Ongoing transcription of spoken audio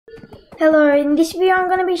Hello, in this video I'm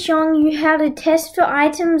going to be showing you how to test for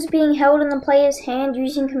items being held in the player's hand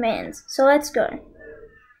using commands. So let's go.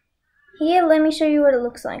 Here, let me show you what it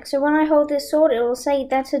looks like. So when I hold this sword, it will say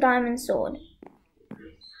that's a diamond sword.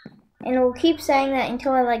 And it will keep saying that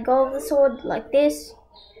until I let go of the sword like this.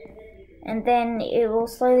 And then it will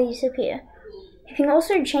slowly disappear. You can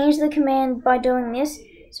also change the command by doing this.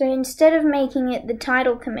 So instead of making it the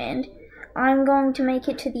title command, I'm going to make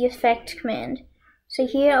it to the effect command. So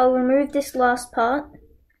here I'll remove this last part,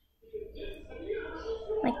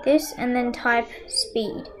 like this, and then type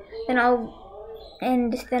speed. Then I'll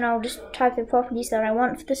just type the properties that I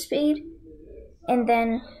want for the speed, and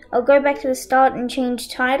then I'll go back to the start and change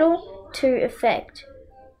title to effect.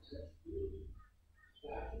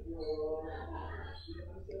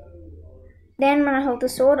 Then when I hold the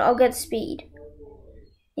sword, I'll get speed.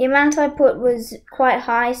 The amount I put was quite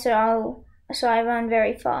high, so I run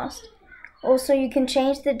very fast. Also, you can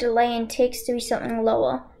change the delay and ticks to be something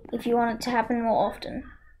lower if you want it to happen more often.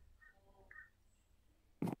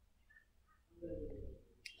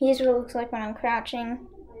 Here's what it looks like when I'm crouching.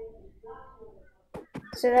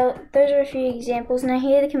 So those are a few examples. Now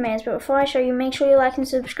here are the commands, but before I show you, make sure you like and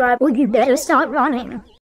subscribe, or you better start running.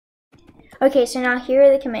 Okay, so now here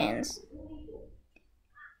are the commands.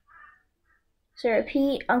 So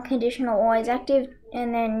repeat, unconditional, always active,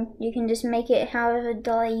 and then you can just make it however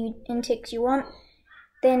delay and ticks you want.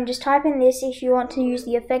 Then just type in this if you want to use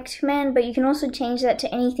the effect command, but you can also change that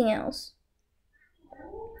to anything else.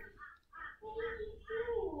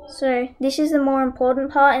 So this is the more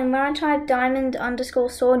important part, and when I type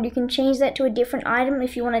diamond_sword, you can change that to a different item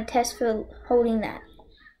if you want to test for holding that.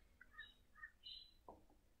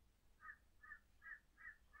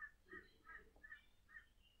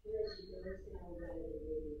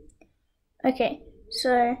 Okay,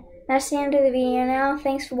 so that's the end of the video now.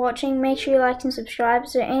 Thanks for watching. Make sure you like and subscribe.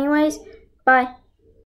 So anyways, bye.